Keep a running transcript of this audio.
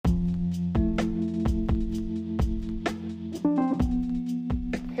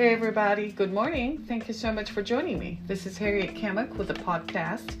Hey everybody, good morning. Thank you so much for joining me. This is Harriet Kamek with the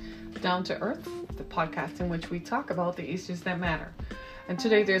podcast Down to Earth, the podcast in which we talk about the issues that matter. And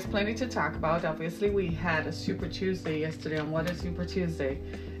today there's plenty to talk about. Obviously, we had a Super Tuesday yesterday. On what is Super Tuesday?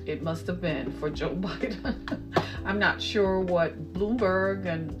 It must have been for Joe Biden. I'm not sure what Bloomberg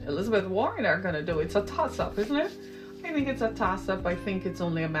and Elizabeth Warren are going to do. It's a toss-up, isn't it? I think it's a toss-up. I think it's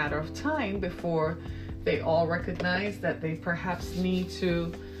only a matter of time before they all recognize that they perhaps need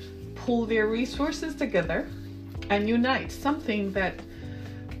to pull their resources together and unite, something that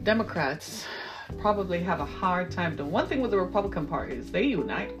Democrats probably have a hard time doing. One thing with the Republican Party is they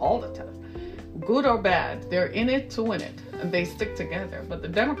unite all the time. Good or bad, they're in it to win it, and they stick together. But the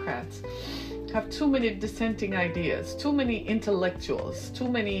Democrats have too many dissenting ideas, too many intellectuals, too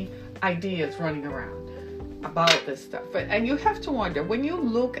many ideas running around about this stuff. And you have to wonder, when you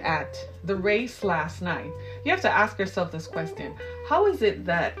look at the race last night, you have to ask yourself this question: how is it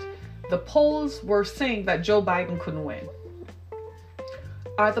that the polls were saying that Joe Biden couldn't win?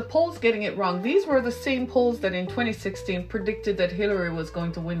 Are the polls getting it wrong? These were the same polls that in 2016 predicted that Hillary was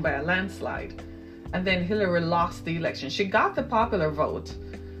going to win by a landslide. And then Hillary lost the election. She got the popular vote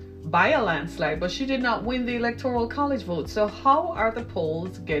by a landslide, but she did not win the Electoral College vote. So how are the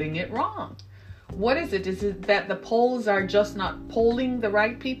polls getting it wrong? What is it? Is it that the polls are just not polling the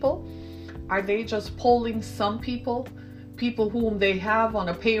right people? Are they just polling some people whom they have on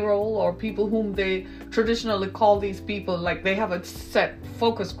a payroll, or people whom they traditionally call these people, like they have a set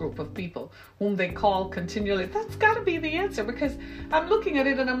focus group of people whom they call continually? That's got to be the answer, because I'm looking at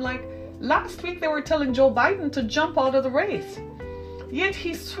it and I'm like, last week they were telling Joe Biden to jump out of the race. Yet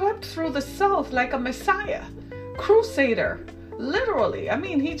he swept through the South like a messiah, crusader. Literally. I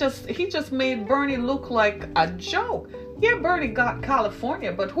mean, he just made Bernie look like a joke. Yeah, Bernie got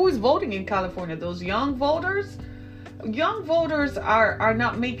California, but who is voting in California? Those young voters? Young voters are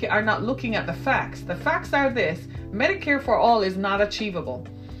not looking at the facts. The facts are this: Medicare for all is not achievable.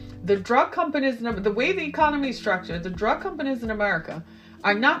 The drug companies, the way the economy is structured, the drug companies in America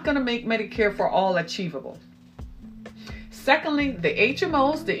are not going to make Medicare for all achievable. Secondly, the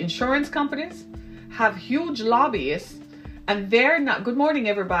HMOs, the insurance companies, have huge lobbyists. And they're not. Good morning,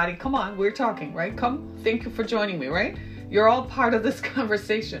 everybody. Come on, we're talking, right? Come. Thank you for joining me, right? You're all part of this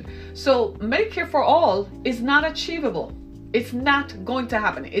conversation. So Medicare for all is not achievable. It's not going to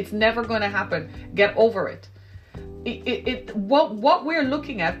happen. It's never going to happen. Get over it. What we're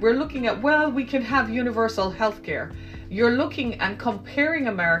looking at, well, we can have universal health care. You're looking and comparing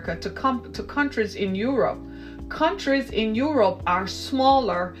America to countries in Europe. Countries in Europe are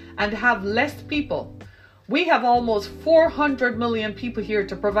smaller and have less people. We have almost 400 million people here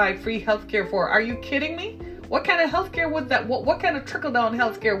to provide free health care for. Are you kidding me? What kind of health care would that, what kind of trickle-down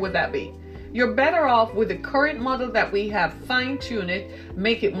health care would that be? You're better off with the current model that we have, fine-tune it,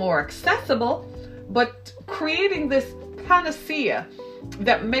 make it more accessible, but creating this panacea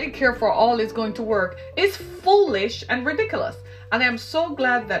that Medicare for all is going to work is foolish and ridiculous. And I'm so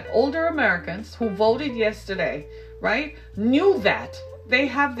glad that older Americans who voted yesterday, right, knew that. They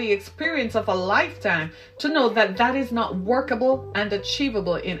have the experience of a lifetime to know that that is not workable and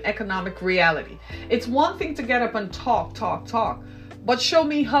achievable in economic reality. It's one thing to get up and talk, but show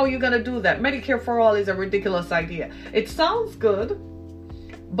me how you're going to do that. Medicare for all is a ridiculous idea. It sounds good,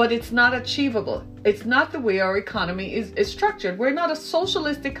 but it's not achievable. It's not the way our economy is structured. We're not a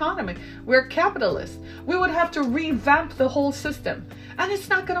socialist economy. We're capitalist. We would have to revamp the whole system. And it's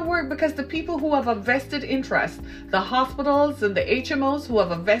not going to work because the people who have a vested interest, the hospitals and the HMOs who have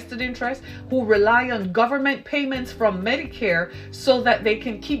a vested interest, who rely on government payments from Medicare so that they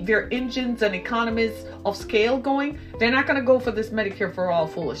can keep their engines and economies of scale going, they're not going to go for this Medicare for all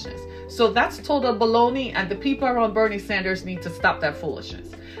foolishness. So that's total baloney, and the people around Bernie Sanders need to stop that foolishness.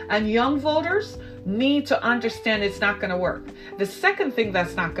 And young voters need to understand it's not going to work. The second thing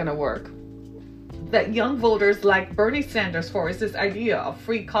that's not going to work, that young voters like Bernie Sanders for, is this idea of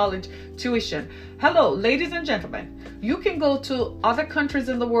free college tuition. Hello, ladies and gentlemen. You can go to other countries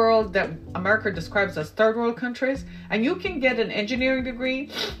in the world that America describes as third world countries, and you can get an engineering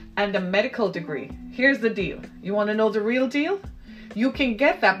degree and a medical degree. Here's the deal. You want to know the real deal? You can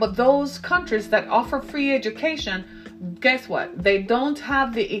get that, but those countries that offer free education, guess what? They don't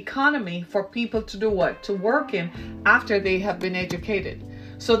have the economy for people to do what? To work in after they have been educated.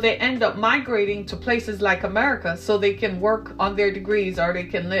 So they end up migrating to places like America so they can work on their degrees or they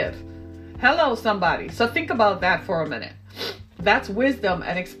can live. Hello, somebody. So think about that for a minute. That's wisdom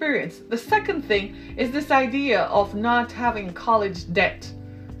and experience. The second thing is this idea of not having college debt,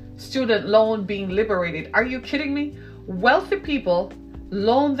 student loan being liberated. Are you kidding me? Wealthy people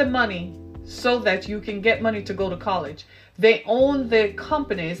loan the money so that you can get money to go to college. They own the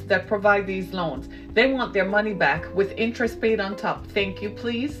companies that provide these loans. They want their money back with interest paid on top. Thank you,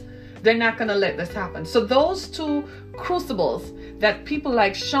 please. They're not going to let this happen. So those two crucibles that people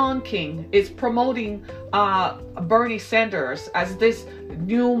like Shaun King is promoting Bernie Sanders as this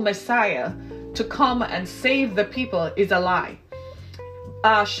new messiah to come and save the people is a lie.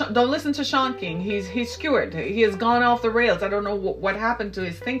 Don't listen to Shaun King. He's skewered. He has gone off the rails. I don't know what happened to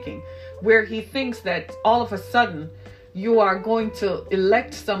his thinking, where he thinks that all of a sudden you are going to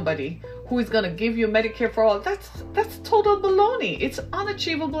elect somebody who is going to give you Medicare for all. That's total baloney. It's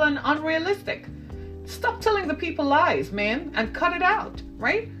unachievable and unrealistic. Stop telling the people lies, man, and cut it out,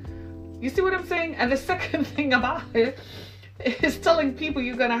 right? You see what I'm saying? And the second thing about it is telling people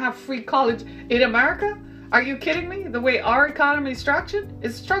you're going to have free college in America. Are you kidding me? The way our economy is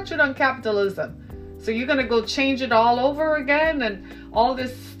structured on capitalism. So you're going to go change it all over again and all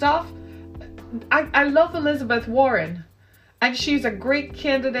this stuff. I love Elizabeth Warren, and she's a great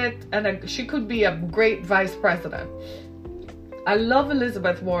candidate, and she could be a great vice president. I love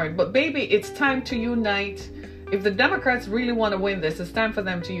Elizabeth Warren, but baby, it's time to unite. If the Democrats really want to win this, it's time for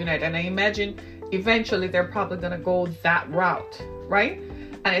them to unite. And I imagine eventually they're probably going to go that route, right?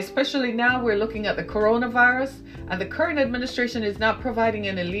 And especially now we're looking at the coronavirus, and the current administration is not providing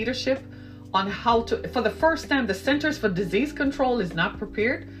any leadership on how to, for the first time, the Centers for Disease Control is not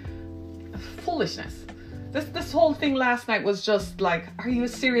prepared. Foolishness. This whole thing last night was just like, are you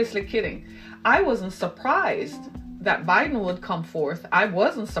seriously kidding? I wasn't surprised that Biden would come forth. I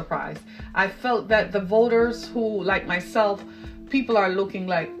wasn't surprised. I felt that the voters who, like myself, people are looking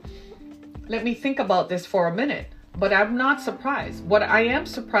like, let me think about this for a minute. But I'm not surprised. What I am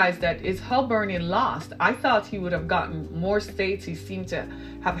surprised at is how Bernie lost. I thought he would have gotten more states. He seemed to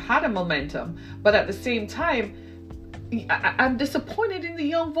have had a momentum. But at the same time, I'm disappointed in the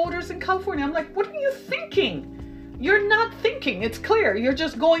young voters in California. I'm like, what are you thinking? You're not thinking. It's clear. You're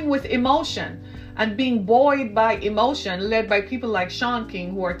just going with emotion and being buoyed by emotion, led by people like Shaun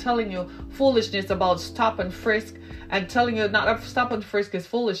King, who are telling you foolishness about stop and frisk, and telling you not stop and frisk is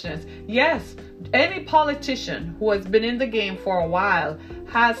foolishness. Yes, any politician who has been in the game for a while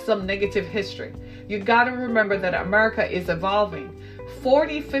has some negative history. You got to remember that America is evolving.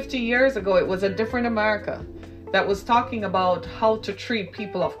 40, 50 years ago, it was a different America that was talking about how to treat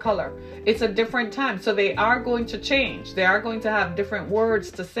people of color. It's a different time. So they are going to change. They are going to have different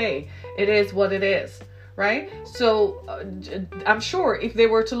words to say. It is what it is, right? So I'm sure if they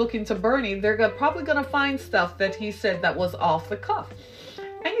were to look into Bernie, they're probably going to find stuff that he said that was off the cuff.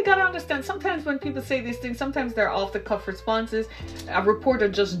 And you got to understand, sometimes when people say these things, sometimes they're off the cuff responses. A reporter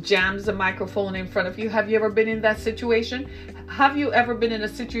just jams a microphone in front of you. Have you ever been in that situation? Have you ever been in a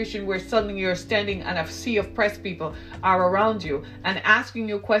situation where suddenly you're standing and a sea of press people are around you and asking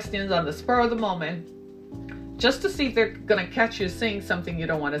you questions on the spur of the moment, just to see if they're going to catch you saying something you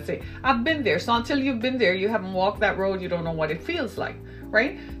don't want to say? I've been there. So until you've been there, you haven't walked that road, you don't know what it feels like,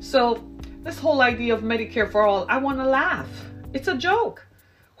 right? So this whole idea of Medicare for all, I want to laugh. It's a joke.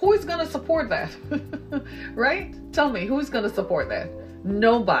 Who is going to support that? Right? Tell me, who's going to support that?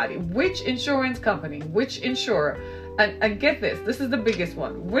 Nobody. Which insurance company? Which insurer? And get this, this is the biggest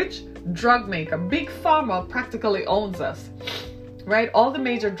one. Which drug maker? Big Pharma practically owns us. Right? All the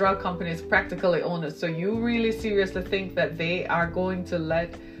major drug companies practically own us. So you really seriously think that they are going to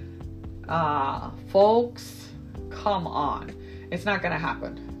let folks, come on. It's not going to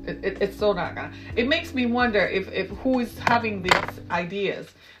happen. It's so not gonna. It makes me wonder if who is having these ideas.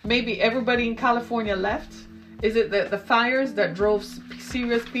 Maybe everybody in California left. Is it the fires that drove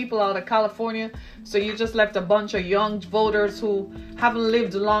serious people out of California? So you just left a bunch of young voters who haven't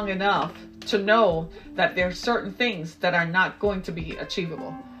lived long enough to know that there are certain things that are not going to be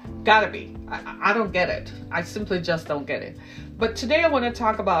achievable. Gotta be. I don't get it. I simply just don't get it. But today I want to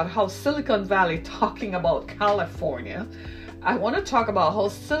talk about how Silicon Valley, talking about California, I want to talk about how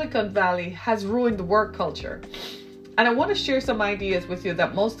Silicon Valley has ruined the work culture. And I want to share some ideas with you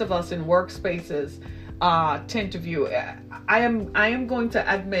that most of us in workspaces tend to view. I am going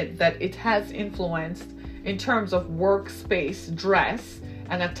to admit that it has influenced in terms of workspace dress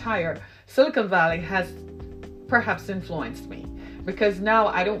and attire. Silicon Valley has perhaps influenced me, because now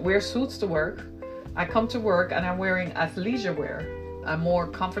I don't wear suits to work. I come to work and I'm wearing athleisure wear. I'm more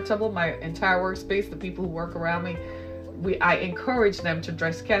comfortable. My entire workspace, the people who work around me, I encourage them to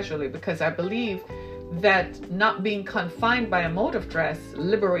dress casually, because I believe that not being confined by a mode of dress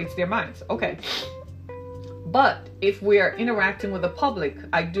liberates their minds. Okay. But if we are interacting with the public,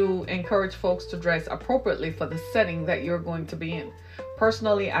 I do encourage folks to dress appropriately for the setting that you're going to be in.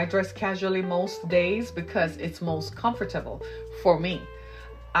 Personally, I dress casually most days because it's most comfortable for me.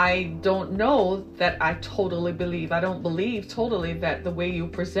 I don't know that I totally believe. I don't believe totally that the way you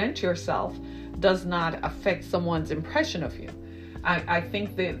present yourself does not affect someone's impression of you. I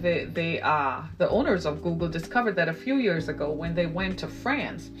think the owners of Google discovered that a few years ago when they went to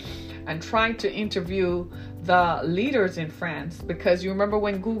France and tried to interview the leaders in France, because you remember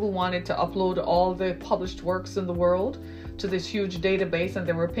when Google wanted to upload all the published works in the world to this huge database, and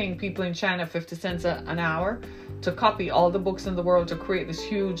they were paying people in China 50 cents an hour to copy all the books in the world to create this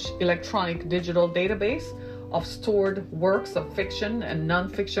huge electronic digital database of stored works of fiction and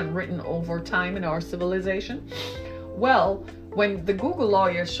non-fiction written over time in our civilization. Well, when the Google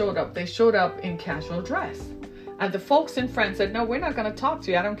lawyers showed up, they showed up in casual dress. And the folks in France said, no, we're not going to talk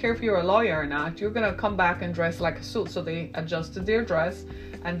to you. I don't care if you're a lawyer or not. You're going to come back and dress like a suit. So they adjusted their dress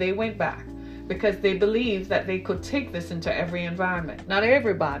and they went back because they believed that they could take this into every environment. Not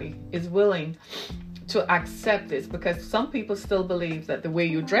everybody is willing to accept this, because some people still believe that the way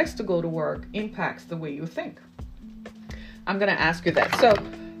you dress to go to work impacts the way you think. I'm going to ask you that. So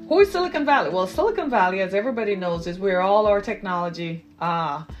who is Silicon Valley? Well, Silicon Valley, as everybody knows, is where all our technology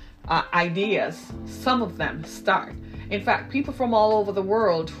ideas, some of them start. In fact, people from all over the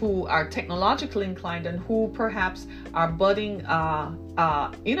world who are technologically inclined and who perhaps are budding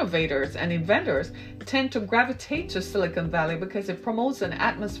innovators and inventors tend to gravitate to Silicon Valley because it promotes an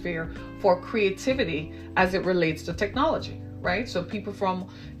atmosphere for creativity as it relates to technology, right? So people from,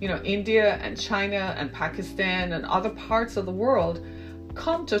 India and China and Pakistan and other parts of the world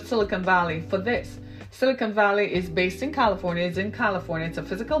come to Silicon Valley for this. Silicon Valley is based in California. It's in California. It's a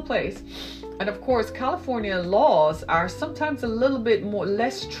physical place. And of course, California laws are sometimes a little bit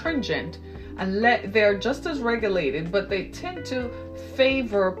less stringent, and they're just as regulated, but they tend to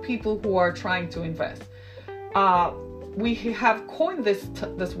favor people who are trying to invest. We have coined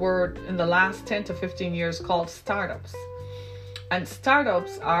this word in the last 10 to 15 years called startups. And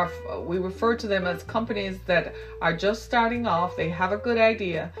startups we refer to them as companies that are just starting off. They have a good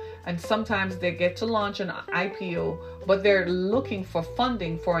idea, and sometimes they get to launch an IPO, but they're looking for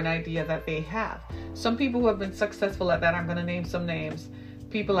funding for an idea that they have. Some people who have been successful at that, I'm going to name some names.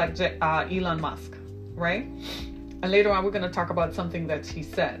 People like Elon Musk, right? And later on, we're going to talk about something that he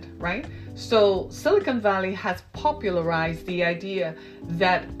said, right? So Silicon Valley has popularized the idea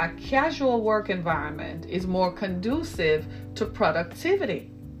that a casual work environment is more conducive to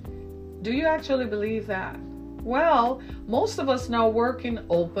productivity. Do you actually believe that? Well, most of us now work in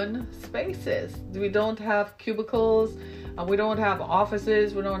open spaces. We don't have cubicles, we don't have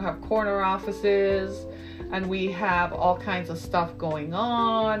offices, we don't have corner offices, and we have all kinds of stuff going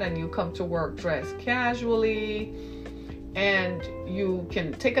on, and you come to work dressed casually, and you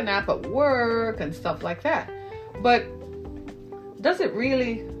can take a nap at work and stuff like that. But does it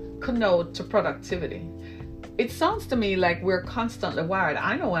really connote to productivity? It sounds to me like we're constantly wired.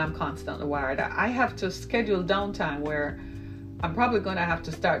 I know I'm constantly wired. I have to schedule downtime where I'm probably going to have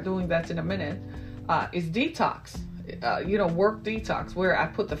to start doing that in a minute. Is detox, work detox, where I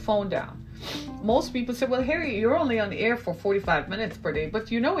put the phone down. Most people say, well, Harry, you're only on the air for 45 minutes per day,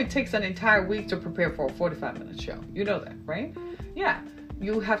 but it takes an entire week to prepare for a 45-minute show. You know that, right? Yeah.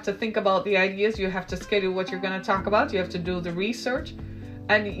 You have to think about the ideas. You have to schedule what you're going to talk about. You have to do the research.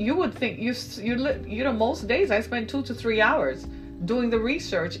 And you would think, most days I spend 2 to 3 hours doing the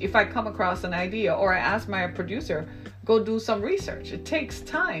research if I come across an idea, or I ask my producer, go do some research. It takes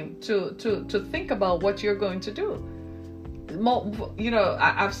time to think about what you're going to do.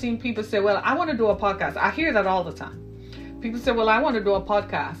 I've seen people say, well, I want to do a podcast. I hear that all the time. People say, well, I want to do a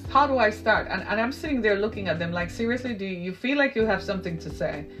podcast. How do I start? And I'm sitting there looking at them like, seriously, do you feel like you have something to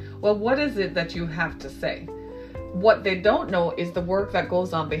say? Well, what is it that you have to say? What they don't know is the work that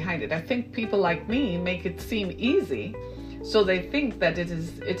goes on behind it. I think people like me make it seem easy, so they think that it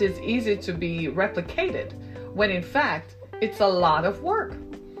is easy to be replicated, when in fact, it's a lot of work.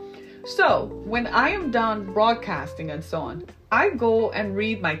 So when I am done broadcasting and so on, I go and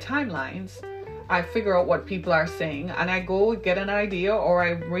read my timelines. I figure out what people are saying, and I go get an idea, or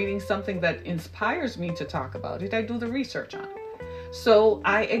I'm reading something that inspires me to talk about it. I do the research on it. So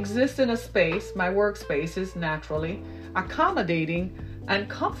I exist in a space, my workspace is naturally accommodating and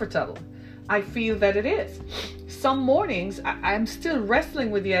comfortable. I feel that it is. Some mornings I'm still wrestling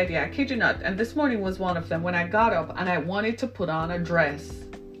with the idea, I kid you not, and this morning was one of them, when I got up and I wanted to put on a dress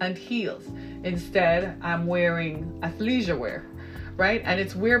and heels. Instead, I'm wearing athleisure wear, right? And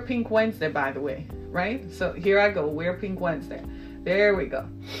it's Wear Pink Wednesday, by the way, right? So here I go, Wear Pink Wednesday. There we go.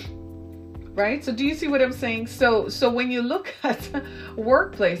 Right? So do you see what I'm saying? So when you look at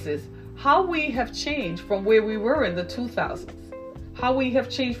workplaces, how we have changed from where we were in the 2000s, how we have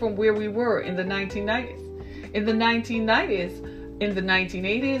changed from where we were in the 1990s. In the 1990s, in the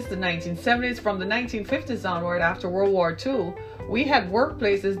 1980s, the 1970s, from the 1950s onward, after World War II, we had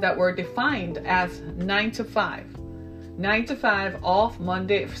workplaces that were defined as 9 to 5. 9 to 5 off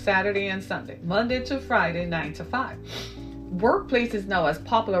Monday, Saturday, and Sunday. Monday to Friday, 9 to 5. Workplaces now, as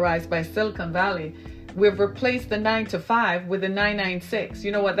popularized by Silicon Valley, we've replaced the 9 to 5 with the 996.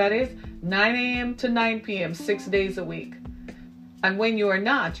 You know what that is? 9 a.m. to 9 p.m., 6 days a week. And when you are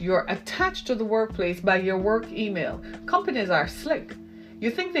not, you're attached to the workplace by your work email. Companies are slick. You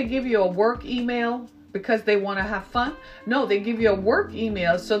think they give you a work email because they want to have fun? No, they give you a work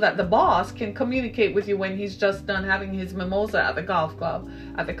email so that the boss can communicate with you when he's just done having his mimosa at the golf club,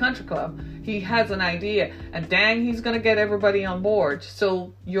 at the country club. He has an idea, and dang, he's going to get everybody on board.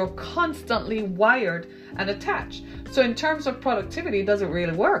 So you're constantly wired and attached. So in terms of productivity, it doesn't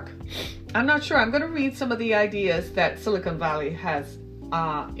really work. I'm not sure. I'm going to read some of the ideas that Silicon Valley has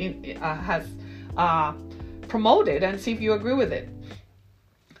promoted and see if you agree with it.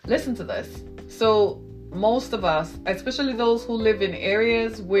 Listen to this. So most of us, especially those who live in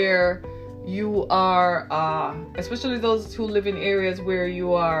areas where you are,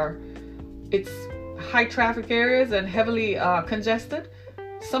 it's high traffic areas and heavily congested.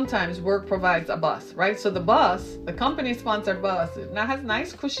 Sometimes work provides a bus, right? So the bus, the company sponsored bus, it now has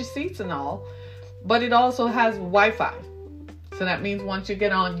nice cushy seats and all, but it also has Wi-Fi. So that means once you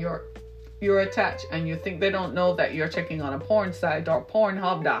get on, you're attached, and you think they don't know that you're checking on a porn site or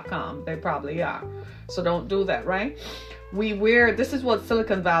pornhub.com. They probably are. So don't do that, right? This is what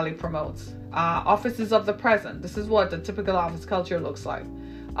Silicon Valley promotes. Offices of the present. This is what the typical office culture looks like.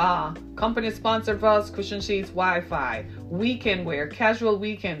 Company sponsored bus, cushion sheets, Wi-Fi, weekend wear, casual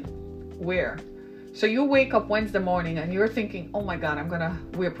weekend wear. So you wake up Wednesday morning and you're thinking, oh my God, I'm gonna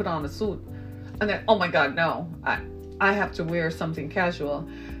put on a suit. And then, oh my God, no, I have to wear something casual.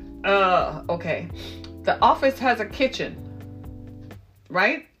 Okay. The office has a kitchen,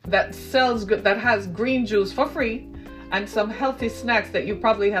 right? That sells good, that has green juice for free and some healthy snacks that you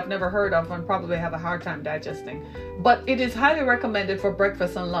probably have never heard of and probably have a hard time digesting. But it is highly recommended for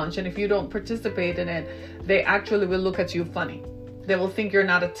breakfast and lunch. And if you don't participate in it, they actually will look at you funny. They will think you're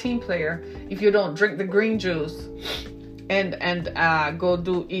not a team player if you don't drink the green juice and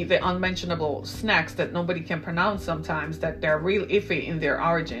eat the unmentionable snacks that nobody can pronounce sometimes, that they're real iffy in their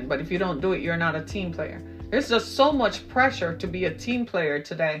origin. But if you don't do it, you're not a team player. There's just so much pressure to be a team player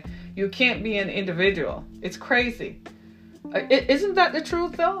today. You can't be an individual. It's crazy. Isn't that the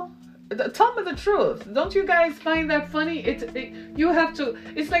truth, though? Tell me the truth. Don't you guys find that funny? It's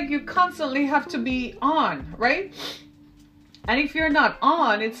like you constantly have to be on, right? And if you're not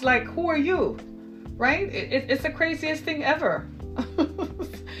on, it's like, who are you? Right? It's the craziest thing ever.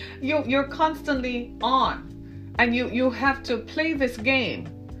 You're constantly on, and you have to play this game,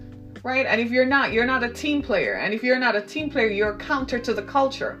 right? And if you're not a team player. And if you're not a team player, you're counter to the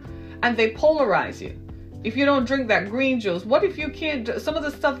culture, and they polarize you. If you don't drink that green juice, what if you can't? Some of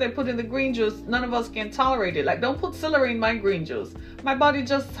the stuff they put in the green juice, none of us can tolerate it. Like, don't put celery in my green juice. My body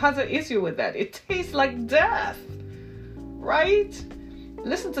just has an issue with that. It tastes like death, right?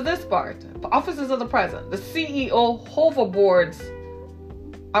 Listen to this part. Offices of the present. The CEO hoverboards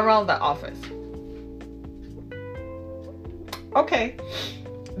around the office. Okay.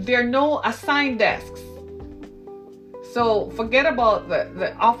 There are no assigned desks. So forget about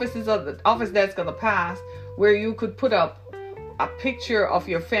the offices of the office desk of the past, where you could put up a picture of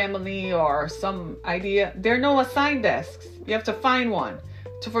your family or some idea. There are no assigned desks. You have to find one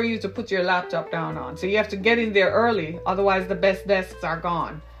for you to put your laptop down on. So you have to get in there early, otherwise the best desks are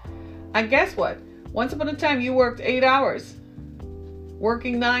gone. And guess what? Once upon a time you worked 8 hours,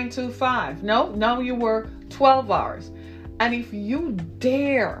 working 9 to 5. No, now you work 12 hours. And if you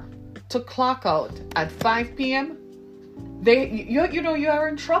dare to clock out at 5 p.m., you are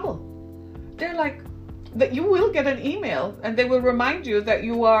in trouble. They're like, that you will get an email and they will remind you that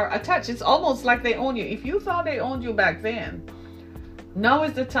you are attached. It's almost like they own you. If you thought they owned you back then, now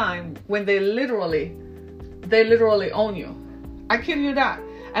is the time when they literally own you. I kid you not.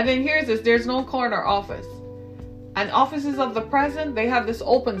 And then here's this, there's no corner office. And offices of the present, they have this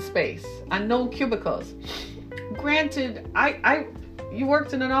open space and no cubicles. Granted, you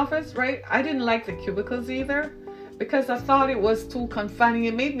worked in an office, right? I didn't like the cubicles either, because I thought it was too confining.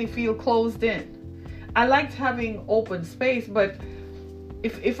 It made me feel closed in. I liked having open space, but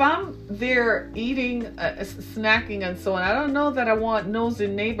if I'm there eating, snacking and so on, I don't know that I want nosy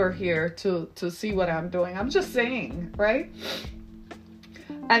neighbor here to see what I'm doing. I'm just saying, right?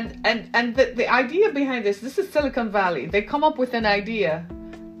 And the idea behind this is Silicon Valley. They come up with an idea,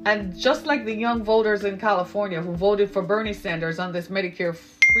 and just like the young voters in California who voted for Bernie Sanders on this Medicare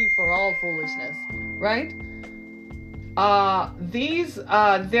free-for-all foolishness, right?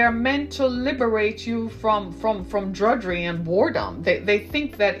 they're meant to liberate you from drudgery and boredom. They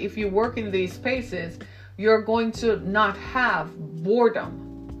think that if you work in these spaces, you're going to not have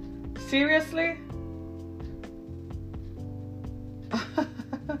boredom. Seriously?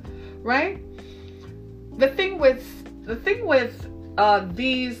 Right? The thing with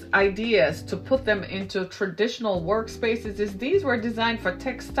these ideas, to put them into traditional workspaces, is these were designed for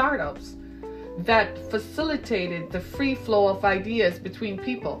tech startups that facilitated the free flow of ideas between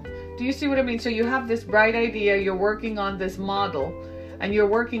people. Do you see what I mean? So you have this bright idea, you're working on this model, and you're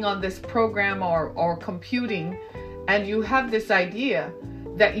working on this program or computing, and you have this idea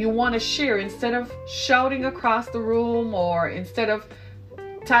that you want to share. Instead of shouting across the room, or instead of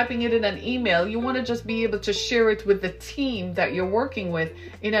typing it in an email, you want to just be able to share it with the team that you're working with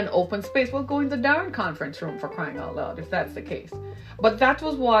in an open space. Well, go in the darn conference room, for crying out loud, if that's the case. But that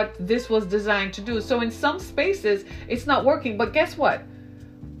was what this was designed to do. So in some spaces, it's not working. But guess what?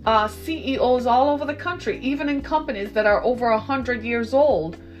 CEOs all over the country, even in companies that are over 100 years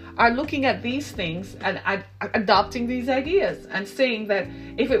old, are looking at these things and adopting these ideas and saying that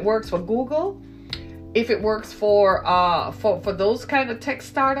if it works for Google, if it works for those kind of tech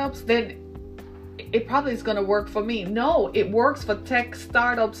startups, then it probably is going to work for me. No, it works for tech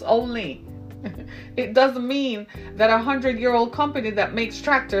startups only. It doesn't mean that a 100-year-old company that makes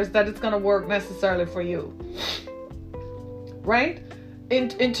tractors, that it's going to work necessarily for you. Right?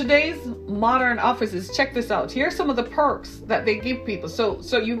 In today's modern offices, check this out. Here's some of the perks that they give people.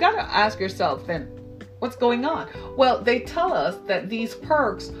 So you got to ask yourself then, what's going on? Well, they tell us that these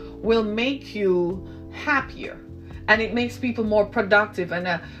perks will make you happier, and it makes people more productive, and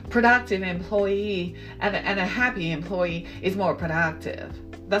a productive employee and a happy employee is more productive.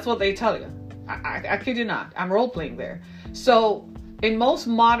 That's what they tell you. I kid you not. I'm role playing there. So in most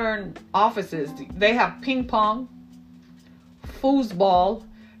modern offices, they have ping pong, foosball.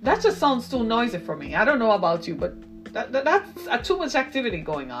 That just sounds too noisy for me. I don't know about you, but that's too much activity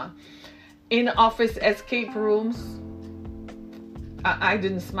going on. In office escape rooms, I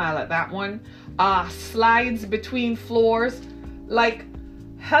didn't smile at that one. Slides between floors. Like,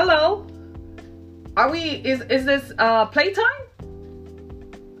 hello, is this playtime?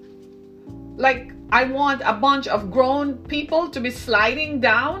 Like, I want a bunch of grown people to be sliding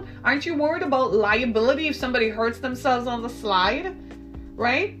down. Aren't you worried about liability if somebody hurts themselves on the slide?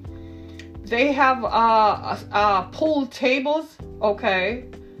 Right? They have pool tables. Okay,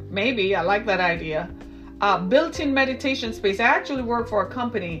 maybe I like that idea. Built-in meditation space. I actually work for a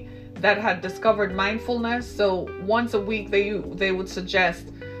company that had discovered mindfulness. So once a week they would suggest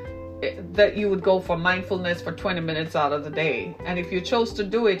that you would go for mindfulness for 20 minutes out of the day. And if you chose to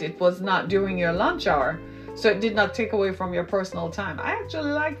do it, it was not during your lunch hour. So it did not take away from your personal time. I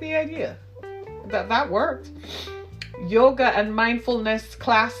actually like the idea. That worked. Yoga and mindfulness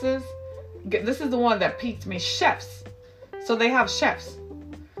classes. This is the one that piqued me. Chefs. So they have chefs.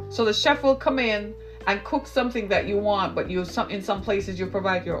 So the chef will come in and cook something that you want, but in some places you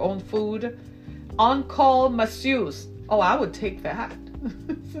provide your own food. On-call masseuse. Oh, I would take that.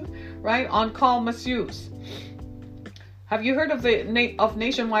 Right? On-call masseuse. Have you heard of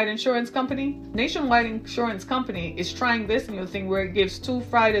Nationwide Insurance Company? Nationwide Insurance Company is trying this new thing where it gives 2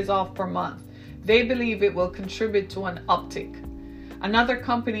 Fridays off per month. They believe it will contribute to an uptick. Another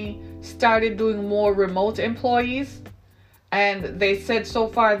company started doing more remote employees, and they said so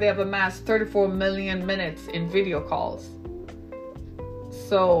far they have amassed 34 million minutes in video calls.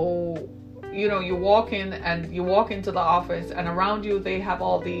 So, you walk into the office, and around you they have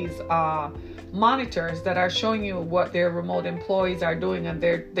all these monitors that are showing you what their remote employees are doing, and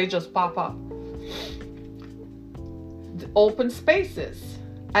they just pop up. Open spaces.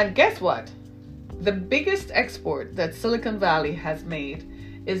 And guess what? The biggest export that Silicon Valley has made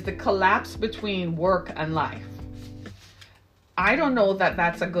is the collapse between work and life. I don't know that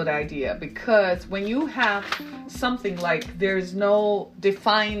that's a good idea, because when you have something like there's no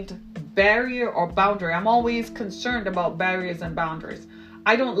defined barrier or boundary, I'm always concerned about barriers and boundaries.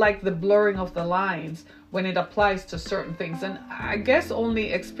 I don't like the blurring of the lines when it applies to certain things. And I guess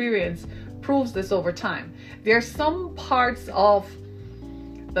only experience proves this over time. There are some parts of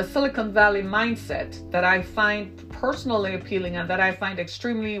the Silicon Valley mindset that I find personally appealing and that I find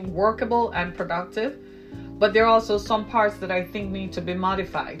extremely workable and productive. But there are also some parts that I think need to be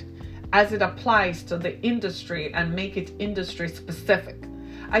modified as it applies to the industry and make it industry specific.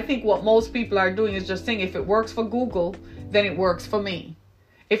 I think what most people are doing is just saying, if it works for Google, then it works for me.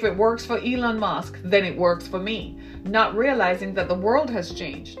 If it works for Elon Musk, then it works for me. Not realizing that the world has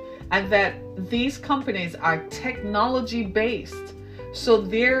changed and that these companies are technology based. So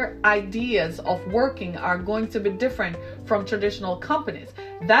their ideas of working are going to be different from traditional companies.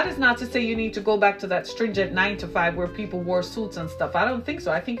 That is not to say you need to go back to that stringent 9 to 5 where people wore suits and stuff. I don't think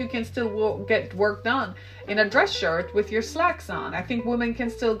so. I think you can still get work done in a dress shirt with your slacks on. I think women can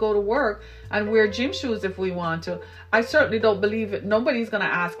still go to work and wear gym shoes if we want to. I certainly don't believe it. Nobody's going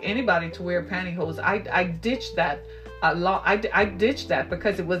to ask anybody to wear pantyhose. I ditched that a lot. I ditched that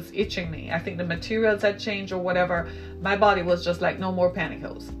because it was itching me. I think the materials had changed or whatever. My body was just like, no more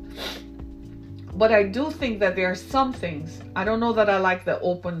pantyhose. But I do think that there are some things. I don't know that I like the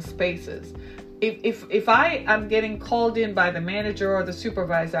open spaces. If I am getting called in by the manager or the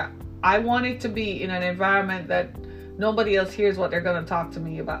supervisor, I want it to be in an environment that nobody else hears what they're going to talk to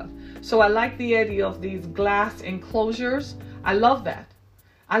me about. So I like the idea of these glass enclosures. I love that.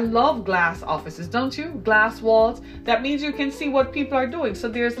 I love glass offices, don't you? Glass walls. That means you can see what people are doing. So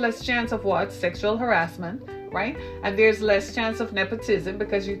there's less chance of what? Sexual harassment, right? And there's less chance of nepotism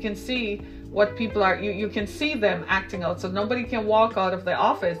because you can see what people are, you can see them acting out. So nobody can walk out of the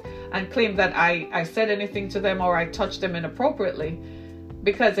office and claim that I said anything to them or I touched them inappropriately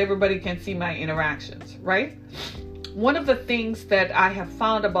because everybody can see my interactions, right? One of the things that I have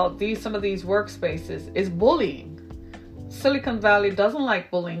found about some of these workspaces is bullying. Silicon Valley doesn't like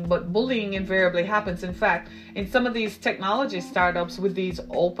bullying, but bullying invariably happens. In fact, in some of these technology startups with these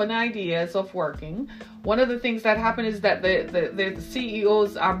open ideas of working, one of the things that happen is that the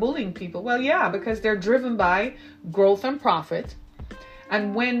CEOs are bullying people. Well, yeah, because they're driven by growth and profit.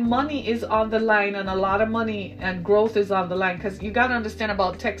 And when money is on the line, and a lot of money and growth is on the line, because you got to understand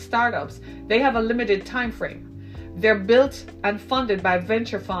about tech startups, they have a limited time frame. They're built and funded by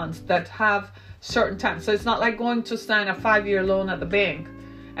venture funds that have certain time. So it's not like going to sign a 5-year loan at the bank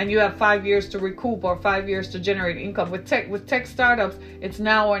and you have 5 years to recoup or 5 years to generate income. With tech startups, it's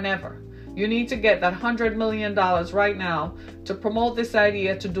now or never. You need to get that $100 million right now to promote this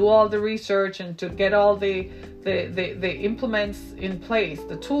idea, to do all the research and to get all the implements in place,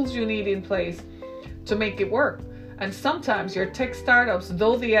 the tools you need in place to make it work. And sometimes your tech startups,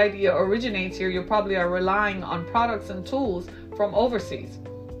 though the idea originates here, you probably are relying on products and tools from overseas.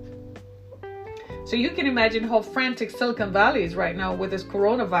 So you can imagine how frantic Silicon Valley is right now with this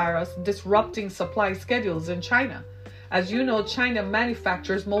coronavirus disrupting supply schedules in China. As you know, China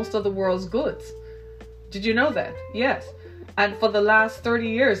manufactures most of the world's goods. Did you know that? Yes. And for the last 30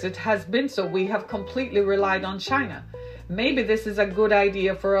 years, it has been so. We have completely relied on China. Maybe this is a good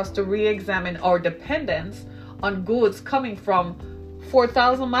idea for us to re-examine our dependence on goods coming from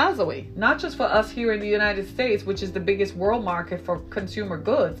 4,000 miles away, not just for us here in the United States, which is the biggest world market for consumer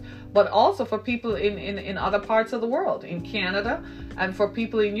goods, but also for people in other parts of the world, in Canada and for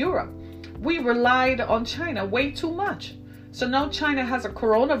people in Europe. We relied on China way too much. So now China has a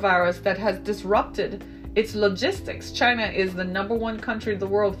coronavirus that has disrupted its logistics. China is the #1 country in the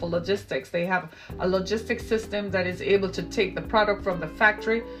world for logistics. They have a logistics system that is able to take the product from the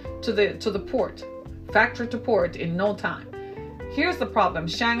factory to the port, factory to port in no time. Here's the problem.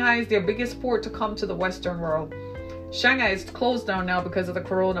 Shanghai is their biggest port to come to the Western world. Shanghai is closed down now because of the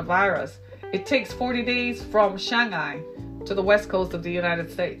coronavirus. It takes 40 days from Shanghai to the west coast of the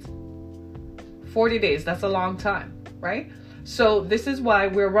United States. 40 days, that's a long time, right? So this is why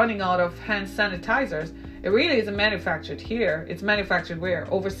we're running out of hand sanitizers. It really isn't manufactured here. It's manufactured where?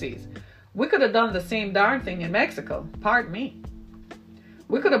 Overseas. We could have done the same darn thing in Mexico. Pardon me.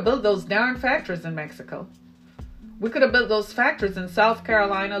 We could have built those darn factories in Mexico. We could have built those factories in South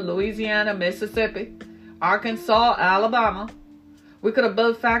Carolina, Louisiana, Mississippi, Arkansas, Alabama. We could have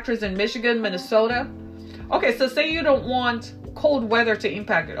built factories in Michigan, Minnesota. Okay, so say you don't want cold weather to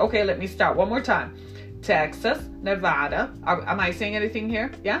impact it. Okay, let me start one more time. Texas, Nevada. Am I saying anything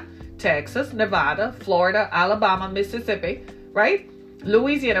here? Yeah? Texas, Nevada, Florida, Alabama, Mississippi, right?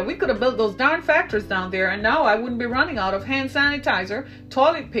 Louisiana. We could have built those darn factories down there, and now I wouldn't be running out of hand sanitizer,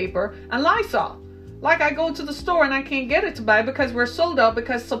 toilet paper, and Lysol. Like I go to the store and I can't get it to buy because we're sold out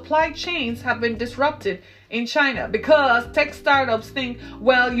because supply chains have been disrupted in China. Because tech startups think,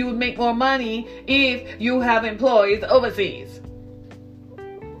 well, you would make more money if you have employees overseas.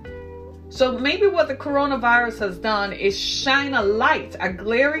 So maybe what the coronavirus has done is shine a light, a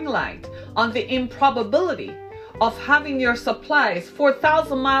glaring light, on the improbability of having your supplies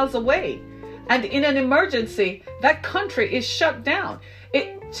 4,000 miles away. And in an emergency, that country is shut down.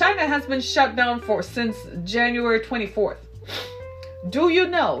 China has been shut down since January 24th. Do you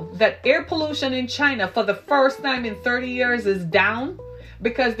know that air pollution in China for the first time in 30 years is down?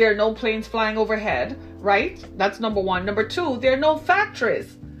 Because there are no planes flying overhead, right? That's number one. Number two, there are no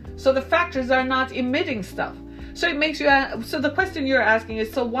factories. So the factories are not emitting stuff. So it makes you, so the question you're asking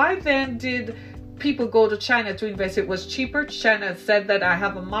is, so why then did people go to China to invest? It was cheaper. China said that I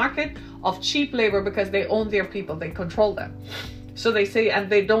have a market of cheap labor because they own their people. They control them. So they say, and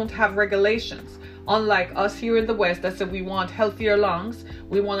they don't have regulations. Unlike us here in the West that said we want healthier lungs,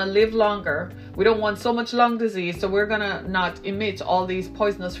 we want to live longer, we don't want so much lung disease, so we're going to not emit all these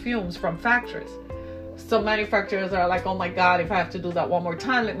poisonous fumes from factories. So manufacturers are like, oh my God, if I have to do that one more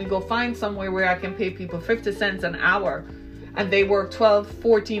time, let me go find somewhere where I can pay people 50 cents an hour and they work 12,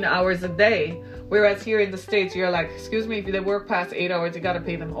 14 hours a day. Whereas here in the States, you're like, excuse me, if they work past 8 hours, you got to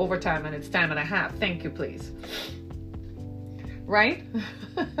pay them overtime and it's time and a half. Thank you, please. Right?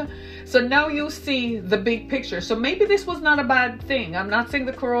 So now you see the big picture. So maybe this was not a bad thing. I'm not saying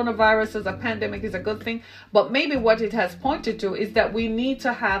the coronavirus as a pandemic is a good thing, but maybe what it has pointed to is that we need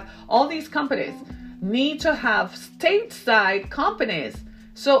to have, all these companies need to have stateside companies.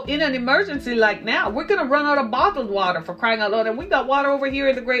 So in an emergency like now, we're going to run out of bottled water, for crying out loud. And we got water over here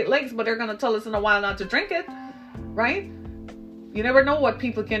in the Great Lakes, but they're going to tell us in a while not to drink it, right? You never know what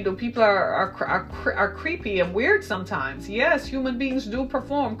people can do. People are creepy and weird sometimes. Yes, human beings do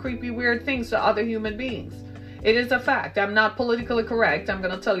perform creepy, weird things to other human beings. It is a fact. I'm not politically correct. I'm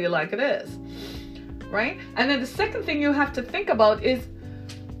going to tell you like it is. Right? And then the second thing you have to think about is,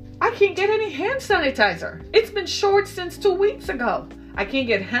 I can't get any hand sanitizer. It's been short since 2 weeks ago. I can't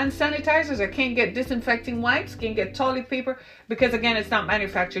get hand sanitizers. I can't get disinfecting wipes. Can't get toilet paper. Because again, it's not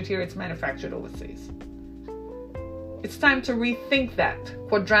manufactured here. It's manufactured overseas. It's time to rethink that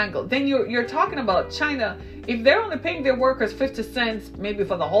quadrangle. Then you're talking about China. If they're only paying their workers 50 cents, maybe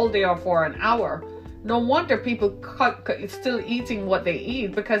for the whole day or for an hour, no wonder people still eating what they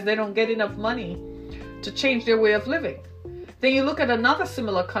eat because they don't get enough money to change their way of living. Then you look at another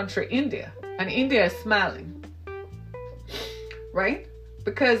similar country, India, and India is smiling, right?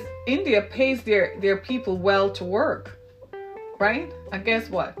 Because India pays their people well to work, right? And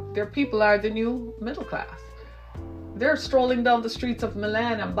guess what? Their people are the new middle class. They're strolling down the streets of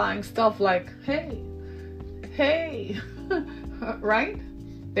Milan and buying stuff like, hey, right?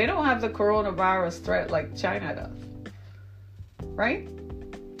 They don't have the coronavirus threat like China does, right?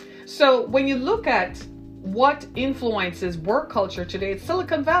 So when you look at what influences work culture today, it's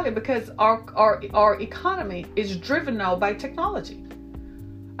Silicon Valley, because our economy is driven now by technology.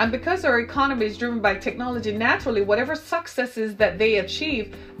 And because our economy is driven by technology, naturally, whatever successes that they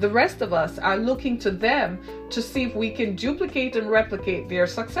achieve, the rest of us are looking to them to see if we can duplicate and replicate their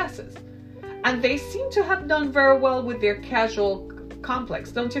successes. And they seem to have done very well with their casual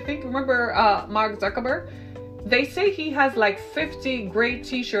complex, don't you think? Remember Mark Zuckerberg? They say he has like 50 gray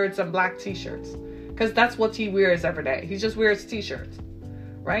t-shirts and black t-shirts because that's what he wears every day. He just wears t-shirts,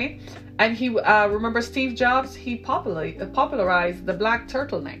 right? And he remember Steve Jobs? He popularized the black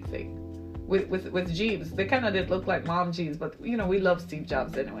turtleneck thing with jeans. They kind of did look like mom jeans, but you know, we love Steve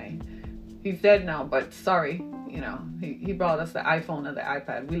Jobs anyway. He's dead now, but sorry, you know, he brought us the iPhone and the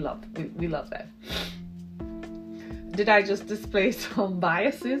iPad. We love that. Did I just display some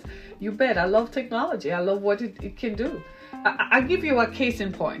biases? You bet. I love technology. I love what it can do. I'll give you a case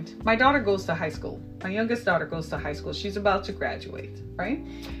in point. My daughter goes to high school. My youngest daughter goes to high school. She's about to graduate, right?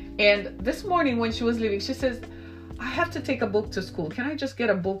 And this morning when she was leaving, she says, I have to take a book to school. Can I just get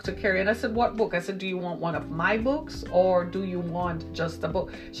a book to carry? And I said, what book? I said, do you want one of my books or do you want just a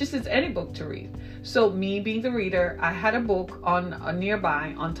book? She says, any book to read. So me being the reader, I had a book on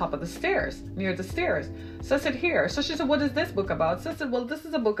nearby on top of the stairs, near the stairs. So I said, here. So she said, what is this book about? So I said, well, this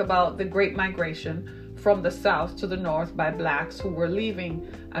is a book about the Great Migration from the South to the North by blacks who were leaving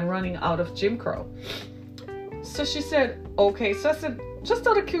and running out of Jim Crow. So she said, okay. So I said, just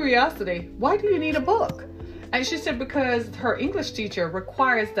out of curiosity, why do you need a book? And she said, because her English teacher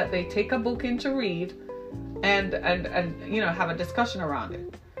requires that they take a book in to read and you know, have a discussion around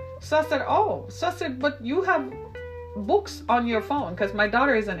it. So I said, oh. So I said, but you have books on your phone, because my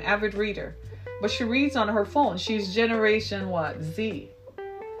daughter is an avid reader, but she reads on her phone. She's generation what? Z.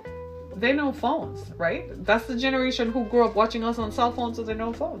 They know phones, right? That's the generation who grew up watching us on cell phones, so they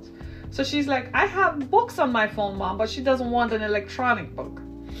know phones. So she's like, I have books on my phone, Mom, but she doesn't want an electronic book.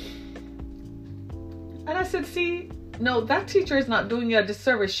 And I said, see, no, that teacher is not doing you a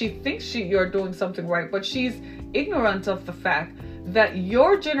disservice. She thinks you're doing something right, but she's ignorant of the fact that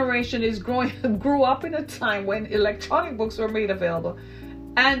your generation grew up in a time when electronic books were made available,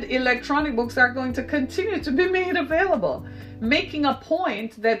 and electronic books are going to continue to be made available. Making a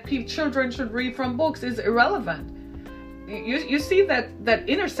point that children should read from books is irrelevant. You see that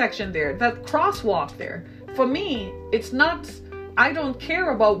intersection there, that crosswalk there. For me, it's not I don't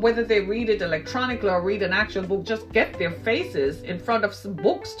care about whether they read it electronically or read an actual book. Just get their faces in front of some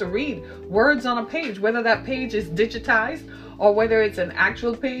books to read words on a page. Whether that page is digitized or whether it's an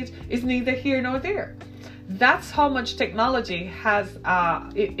actual page is neither here nor there. That's how much technology has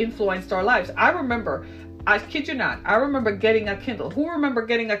influenced our lives. I kid you not, I remember getting a Kindle. Who remember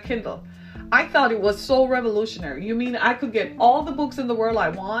getting a Kindle? I thought it was so revolutionary. You mean I could get all the books in the world I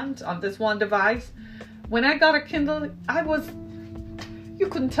want on this one device? When I got a Kindle, you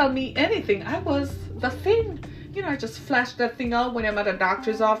couldn't tell me anything. I was the thing. I just flash that thing out when I'm at a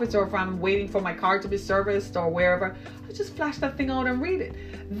doctor's office or if I'm waiting for my car to be serviced or wherever. I just flash that thing out and read it.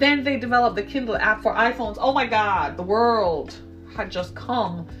 Then they developed the Kindle app for iPhones. Oh my God, the world had just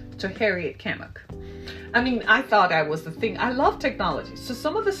come to Harriet Kamek. I thought I was the thing. I love technology. So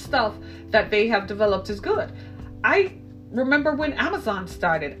some of the stuff that they have developed is good. I remember when Amazon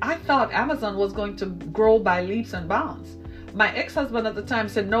started, I thought Amazon was going to grow by leaps and bounds. My ex-husband at the time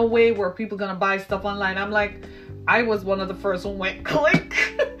said, no way were people going to buy stuff online. I'm like, I was one of the first who went click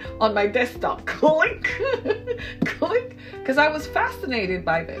on my desktop. Click, click, because I was fascinated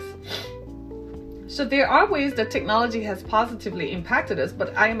by this. So there are ways that technology has positively impacted us,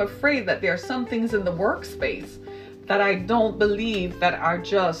 but I am afraid that there are some things in the workspace that I don't believe that are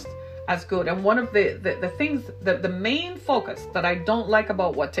just as good. And one of the things, the main focus that I don't like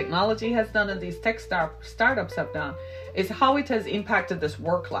about what technology has done and these tech startups have done is how it has impacted this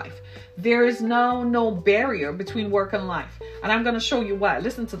work life. There is now no barrier between work and life. And I'm going to show you why.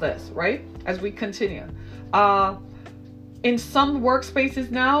 Listen to this, right? As we continue. In some workspaces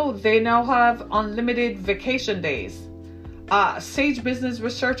now, they now have unlimited vacation days. Sage Business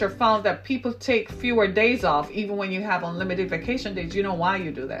Researcher found that people take fewer days off even when you have unlimited vacation days. You know why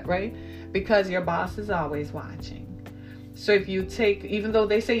you do that, right? Because your boss is always watching. So if you take, even though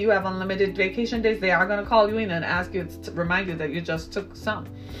they say you have unlimited vacation days, they are going to call you in and ask you to remind you that you just took some.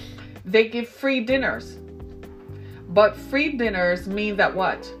 They give free dinners. But free dinners mean that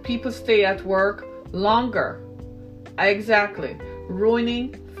what? People stay at work longer. Exactly.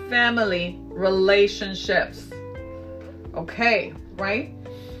 Ruining family relationships. Okay, right?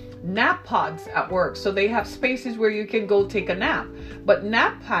 Nap pods at work. So they have spaces where you can go take a nap. But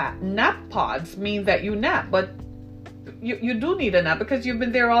nap pods mean that you nap. But you do need a nap because you've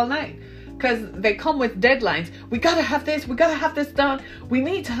been there all night. Because they come with deadlines. We got to have this. We got to have this done. We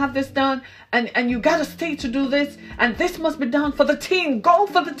need to have this done. And you got to stay to do this. And this must be done for the team. Go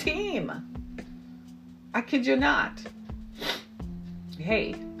for the team. I kid you not.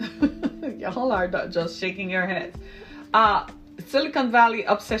 Hey, y'all are just shaking your heads. Silicon Valley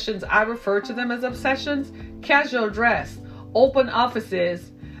obsessions, I refer to them as obsessions. Casual dress, open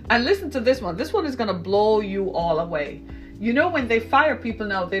offices. And listen to this one. This one is going to blow you all away. When they fire people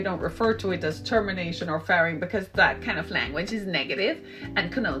now, they don't refer to it as termination or firing because that kind of language is negative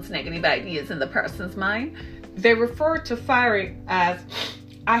and connotes negative ideas in the person's mind. They refer to firing as,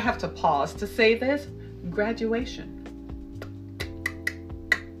 I have to pause to say this, graduation.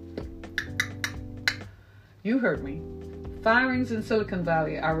 You heard me. Firings in Silicon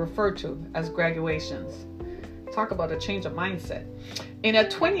Valley are referred to as graduations. Talk about a change of mindset. In a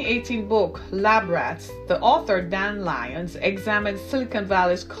 2018 book, Lab Rats, the author Dan Lyons examined Silicon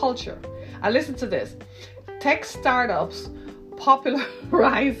Valley's culture. And listen to this. Tech startups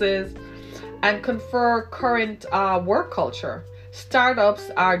popularizes and confer current work culture. Startups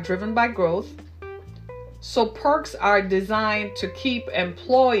are driven by growth. So perks are designed to keep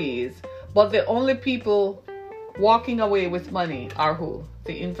employees, but the only people walking away with money are who?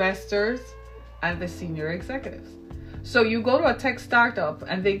 The investors and the senior executives. So you go to a tech startup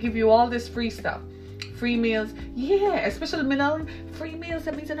and they give you all this free stuff. Free meals. Yeah, especially middle. Free meals,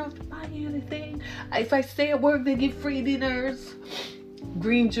 that means I don't have to buy anything. If I stay at work, they give free dinners.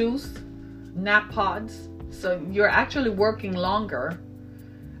 Green juice. Nap pods. So you're actually working longer.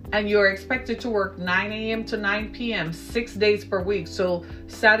 And you're expected to work 9 a.m. to 9 p.m. 6 days per week. So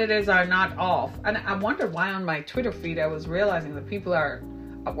Saturdays are not off. And I wonder why on my Twitter feed I was realizing that people are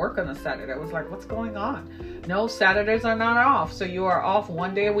at work on a Saturday. I was like, what's going on? No, Saturdays are not off. So you are off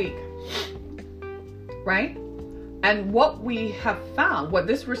 1 day a week. Right? And what we have found, what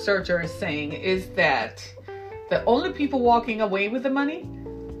this researcher is saying is that the only people walking away with the money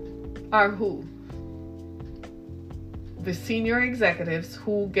are who? The senior executives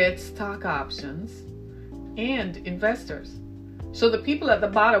who get stock options and investors. So the people at the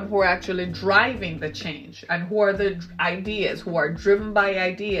bottom who are actually driving the change and who are the ideas, who are driven by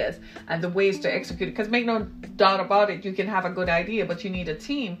ideas and the ways to execute it. Because make no doubt about it, you can have a good idea, but you need a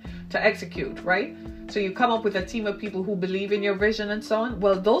team to execute, right? So you come up with a team of people who believe in your vision and so on.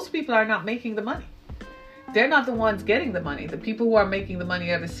 Well, those people are not making the money. They're not the ones getting the money. The people who are making the money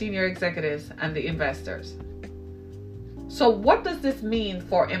are the senior executives and the investors. So what does this mean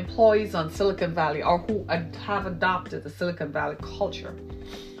for employees on Silicon Valley, or who have adopted the Silicon Valley culture?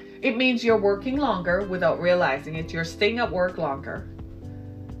 It means you're working longer without realizing it. You're staying at work longer.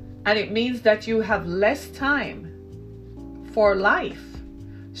 And it means that you have less time for life.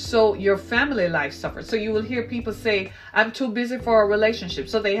 So your family life suffers. So you will hear people say, I'm too busy for a relationship.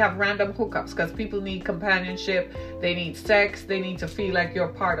 So they have random hookups because people need companionship. They need sex. They need to feel like you're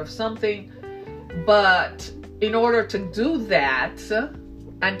part of something. But in order to do that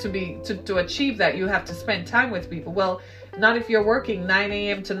and to achieve that, you have to spend time with people. Well, not if you're working 9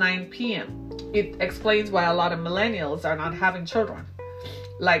 a.m. to 9 p.m. It explains why a lot of millennials are not having children,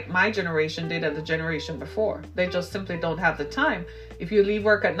 like my generation did and the generation before. They just simply don't have the time. If you leave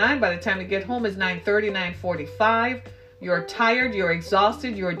work at 9, by the time you get home is 9:30, 9:45. You're tired, you're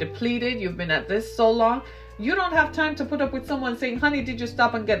exhausted, you're depleted, you've been at this so long. You don't have time to put up with someone saying, honey, did you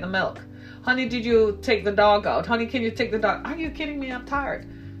stop and get the milk? Honey, did you take the dog out? Honey, can you take the dog? Are you kidding me? I'm tired.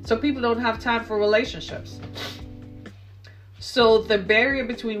 So people don't have time for relationships. So the barrier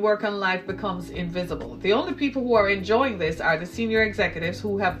between work and life becomes invisible. The only people who are enjoying this are the senior executives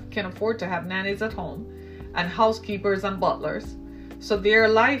who can afford to have nannies at home and housekeepers and butlers. So their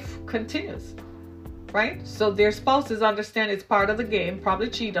life continues, right? So their spouses understand it's part of the game, probably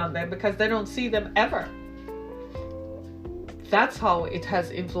cheat on them because they don't see them ever. That's how it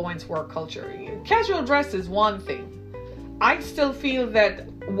has influenced work culture. Casual dress is one thing. I still feel that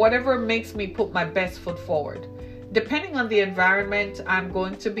whatever makes me put my best foot forward, depending on the environment I'm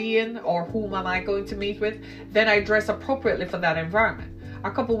going to be in or whom am I going to meet with, then I dress appropriately for that environment.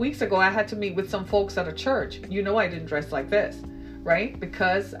 A couple weeks ago, I had to meet with some folks at a church. You know, I didn't dress like this, right?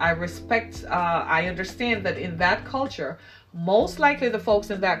 Because I I understand that in that culture, most likely the folks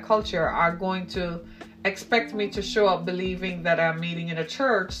in that culture are going to expect me to show up believing that I'm meeting in a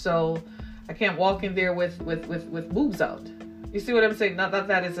church, so I can't walk in there with boobs out. You see what I'm saying? Not that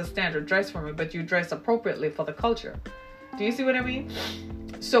that is a standard dress for me, but you dress appropriately for the culture. Do you see what I mean?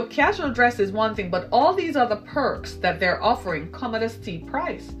 So casual dress is one thing, but all these other perks that they're offering come at a steep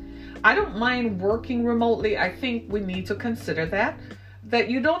price. I don't mind working remotely. I think we need to consider that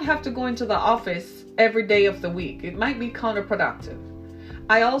you don't have to go into the office every day of the week. It might be counterproductive.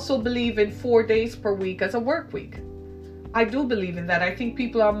 I also believe in 4 days per week as a work week. I do believe in that. I think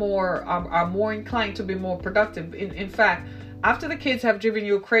people are more inclined to be more productive. In fact, after the kids have driven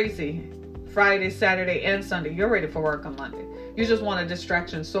you crazy Friday, Saturday, and Sunday, you're ready for work on Monday. You just want a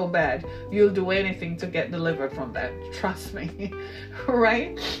distraction so bad, you'll do anything to get delivered from that. Trust me,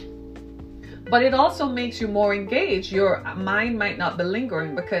 right? But it also makes you more engaged. Your mind might not be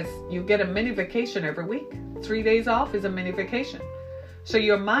lingering because you get a mini vacation every week. 3 days off is a mini vacation. So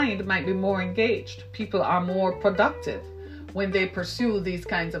your mind might be more engaged. People are more productive when they pursue these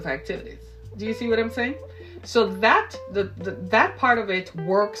kinds of activities. Do you see what I'm saying? So that part of it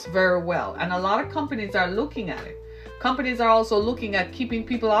works very well. And a lot of companies are looking at it. Companies are also looking at keeping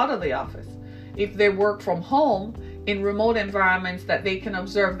people out of the office. If they work from home in remote environments, that they can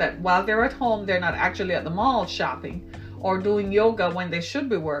observe that while they're at home, they're not actually at the mall shopping or doing yoga when they should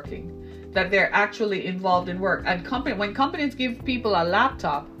be working, that they're actually involved in work. And when companies give people a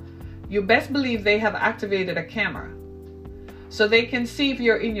laptop, you best believe they have activated a camera. So they can see if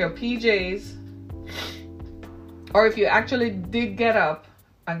you're in your PJs or if you actually did get up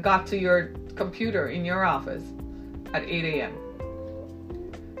and got to your computer in your office at 8 a.m.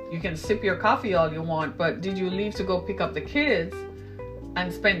 You can sip your coffee all you want, but did you leave to go pick up the kids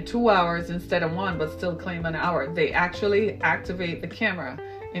and spend 2 hours instead of 1 but still claim an hour? They actually activate the camera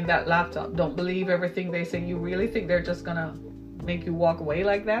in that laptop. Don't believe everything they say. You really think they're just gonna make you walk away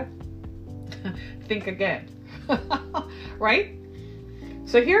like that? Think again. Right?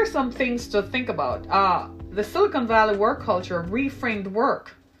 So here are some things to think about. The Silicon Valley work culture reframed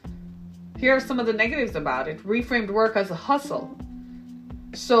work. Here are some of the negatives about it. Reframed work as a hustle.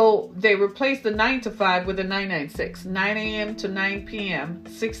 So they replaced the 9 to 5 with a 996, 9 a.m. to 9 p.m.,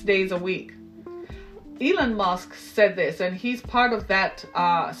 6 days a week. Elon Musk said this, and he's part of that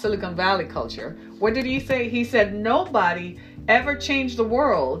Silicon Valley culture. What did he say? He said, nobody ever changed the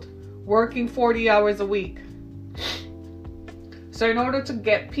world working 40 hours a week. So in order to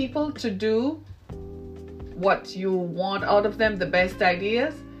get people to do what you want out of them, the best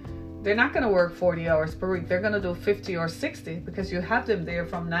ideas, they're not going to work 40 hours per week. They're going to do 50 or 60 because you have them there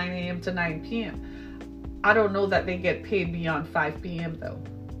from 9 a.m. to 9 p.m. I don't know that they get paid beyond 5 p.m. though.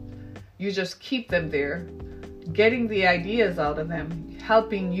 You just keep them there, getting the ideas out of them,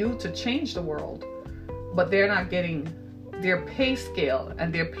 helping you to change the world. But they're not getting their pay scale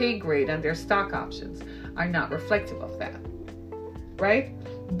and their pay grade and their stock options. are not reflective of that, right?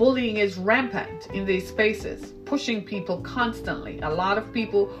 Bullying is rampant in these spaces, pushing people constantly. A lot of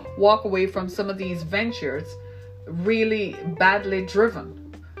people walk away from some of these ventures really badly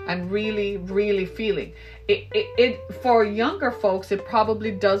driven and really, really feeling it. For younger folks, it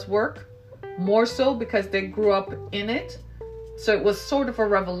probably does work more so because they grew up in it. So it was sort of a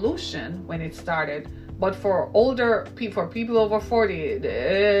revolution when it started. But for older people, for people over 40,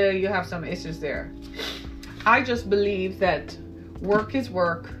 you have some issues there. I just believe that work is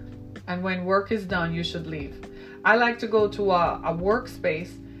work, and when work is done, you should leave. I like to go to a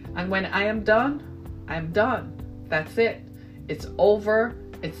workspace, and when I am done, I'm done. That's it. It's over.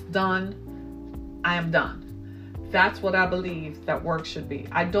 It's done. I am done. That's what I believe that work should be.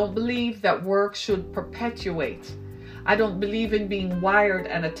 I don't believe that work should perpetuate. I don't believe in being wired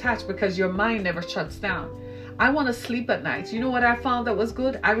and attached, because your mind never shuts down. I want to sleep at night. You know what I found that was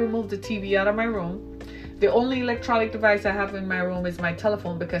good? I removed the TV out of my room. The only electronic device I have in my room is my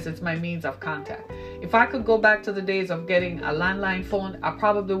telephone, because it's my means of contact. If I could go back to the days of getting a landline phone, I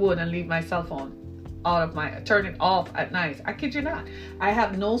probably would, and leave my cell phone turn it off at night. I kid you not. I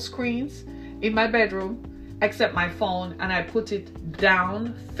have no screens in my bedroom except my phone, and I put it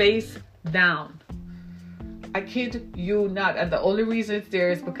down, face down. I kid you not. And the only reason it's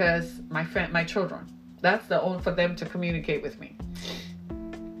there is because my children. That's the only for them to communicate with me.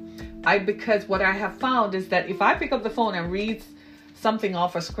 Because what I have found is that if I pick up the phone and read something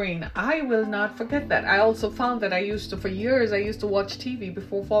off a screen, I will not forget that. I also found that for years, I used to watch TV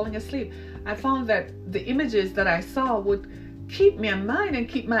before falling asleep. I found that the images that I saw would keep me in mind and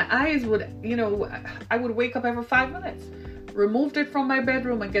keep my eyes I would wake up every 5 minutes. Removed it from my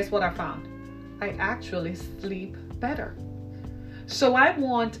bedroom, and guess what I found? I actually sleep better. So I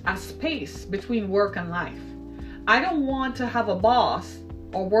want a space between work and life. I don't want to have a boss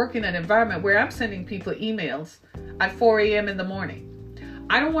or work in an environment where I'm sending people emails at 4 a.m. in the morning.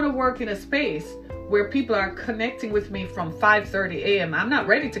 I don't want to work in a space where people are connecting with me from 5:30 a.m. I'm not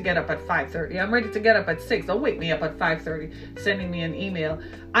ready to get up at 5:30. I'm ready to get up at 6. Don't wake me up at 5:30 sending me an email.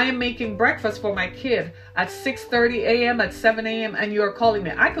 I am making breakfast for my kid at 6:30 a.m., at 7 a.m., and you're calling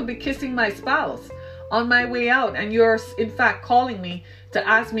me. I could be kissing my spouse on my way out, and you're in fact calling me to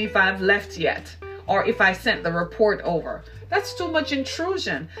ask me if I've left yet or if I sent the report over. That's too much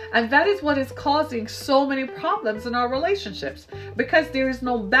intrusion. And that is what is causing so many problems in our relationships, because there is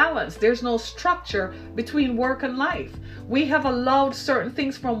no balance. There's no structure between work and life. We have allowed certain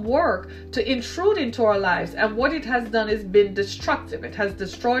things from work to intrude into our lives. And what it has done is been destructive. It has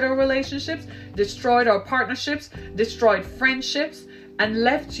destroyed our relationships, destroyed our partnerships, destroyed friendships, and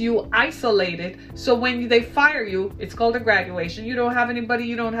left you isolated. So when they fire you, it's called a graduation. You don't have anybody,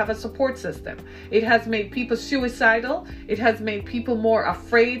 you don't have a support system. It has made people suicidal. It has made people more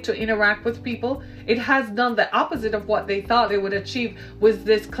afraid to interact with people. It has done the opposite of what they thought they would achieve, with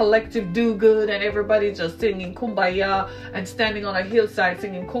this collective do-good and everybody just singing Kumbaya and standing on a hillside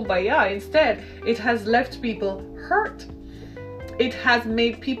singing Kumbaya. Instead, it has left people hurt. It has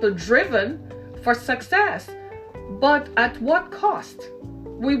made people driven for success. But at what cost?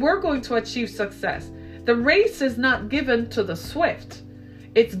 We were going to achieve success. The race is not given to the swift.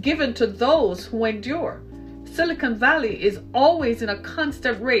 It's given to those who endure. Silicon Valley is always in a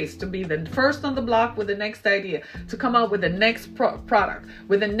constant race to be the first on the block with the next idea, to come out with the next product,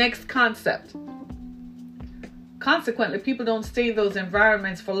 with the next concept. Consequently, people don't stay in those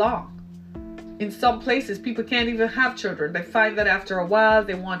environments for long. In some places, people can't even have children. They find that after a while,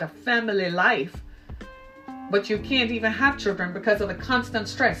 they want a family life. But you can't even have children because of the constant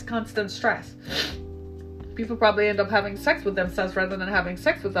stress. People probably end up having sex with themselves rather than having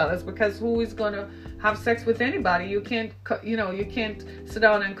sex with others, because who is going to have sex with anybody? You can't sit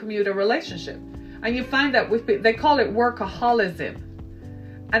down and commute a relationship. And you find that they call it workaholism.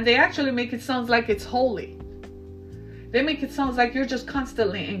 And they actually make it sound like it's holy. They make it sound like you're just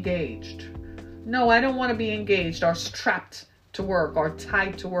constantly engaged. No, I don't want to be engaged or strapped to work or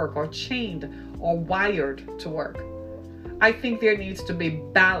tied to work or chained or wired to work. I think there needs to be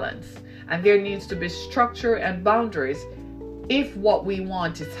balance, and there needs to be structure and boundaries if what we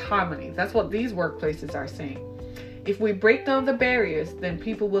want is harmony. That's what these workplaces are saying. If we break down the barriers, then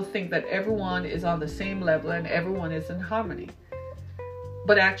people will think that everyone is on the same level and everyone is in harmony.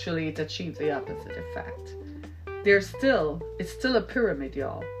 But actually, it achieves the opposite effect. It's still a pyramid,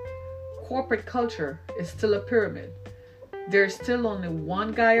 y'all. Corporate culture is still a pyramid. There's still only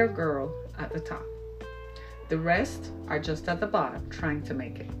one guy or girl at the top. The rest are just at the bottom trying to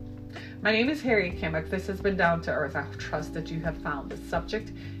make it. My name is Harriet Kimmick. This has been Down to Earth. I trust that you have found the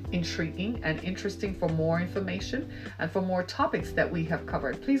subject intriguing and interesting. For more information and for more topics that we have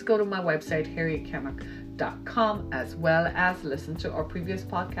covered, please go to my website, harrietkimmick.com, as well as listen to our previous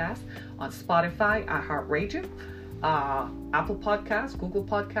podcast on Spotify, iHeartRadio, Apple Podcasts, Google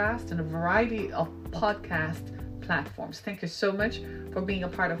Podcasts, and a variety of podcast platforms. Thank you so much for being a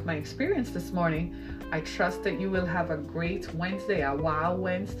part of my experience this morning. I trust that you will have a great Wednesday, a wow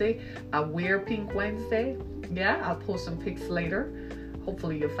Wednesday, a wear pink Wednesday. Yeah, I'll post some pics later.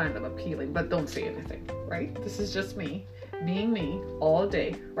 Hopefully you'll find them appealing, but don't say anything, right? This is just me being me all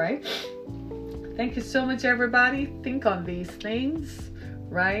day, right? Thank you so much, everybody. Think on these things,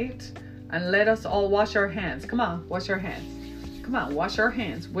 right? And let us all wash our hands. Come on, wash your hands. Come on, wash our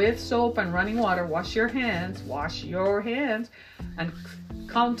hands with soap and running water. Wash your hands, and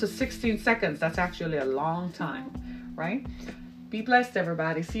count to 16 seconds. That's actually a long time, right? Be blessed,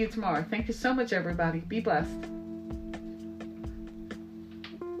 everybody. See you tomorrow. Thank you so much, everybody. Be blessed.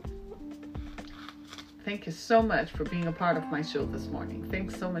 Thank you so much for being a part of my show this morning.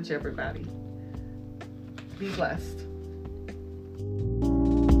 Thanks so much, everybody. Be blessed.